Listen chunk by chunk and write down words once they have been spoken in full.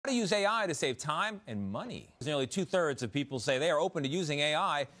to use AI to save time and money. Nearly 2/3 of people say they are open to using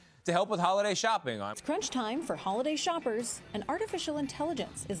AI to help with holiday shopping. It's crunch time for holiday shoppers, and artificial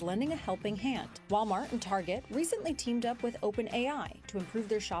intelligence is lending a helping hand. Walmart and Target recently teamed up with OpenAI to improve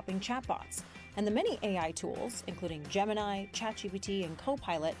their shopping chatbots. And the many AI tools, including Gemini, ChatGPT, and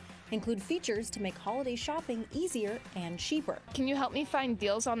Copilot, include features to make holiday shopping easier and cheaper. Can you help me find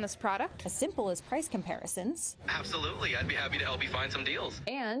deals on this product? As simple as price comparisons. Absolutely, I'd be happy to help you find some deals.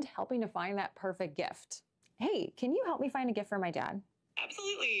 And helping to find that perfect gift. Hey, can you help me find a gift for my dad?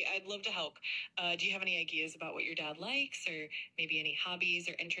 Absolutely. I'd love to help. Do you have any ideas about what your dad likes, or maybe any hobbies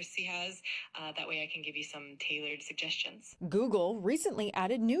or interests he has? That way I can give you some tailored suggestions. Google recently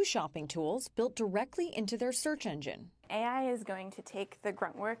added new shopping tools built directly into their search engine. AI is going to take the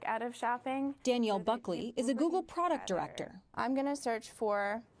grunt work out of shopping. Danielle Buckley is a Google product director. I'm going to search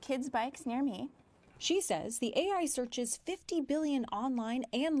for kids' bikes near me. She says the AI searches 50 billion online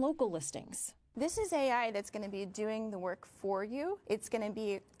and local listings. This is AI that's going to be doing the work for you. It's going to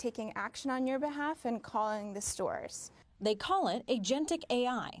be taking action on your behalf and calling the stores. They call it agentic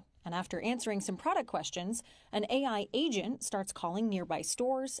AI. And after answering some product questions, an AI agent starts calling nearby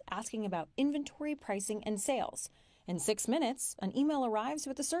stores, asking about inventory, pricing, and sales. In 6 minutes, an email arrives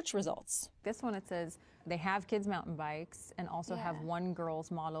with the search results. This one, it says they have kids' mountain bikes and also have one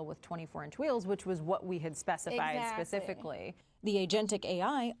girl's model with 24-inch wheels, which was what we had specified specifically. The agentic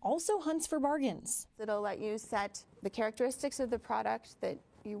AI also hunts for bargains. It'll let you set the characteristics of the product that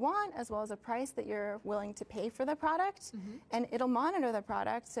you want, as well as a price that you're willing to pay for the product. And it'll monitor the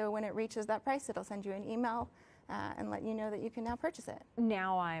product, so when it reaches that price, it'll send you an email and let you know that you can now purchase it.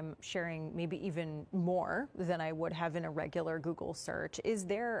 Now I'm sharing maybe even more than I would have in a regular Google search. Is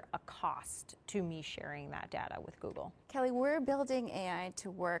there a cost to me sharing that data with Google? Kelly, we're building AI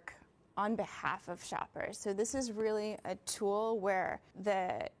to work on behalf of shoppers. So this is really a tool where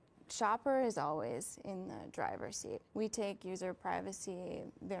the shopper is always in the driver's seat. We take user privacy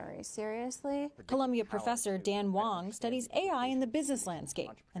very seriously. Columbia professor Dan Wong studies AI in the business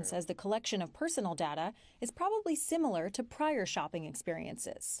landscape and says the collection of personal data is probably similar to prior shopping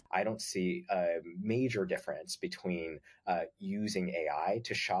experiences. I don't see a major difference between using AI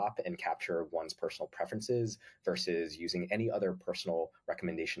to shop and capture one's personal preferences versus using any other personal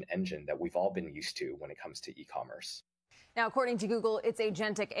recommendation engine that we've all been used to when it comes to e-commerce. Now, according to Google, its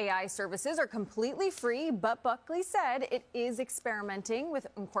agentic AI services are completely free, but Buckley said it is experimenting with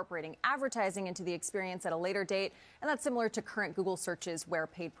incorporating advertising into the experience at a later date, and that's similar to current Google searches where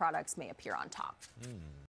paid products may appear on top.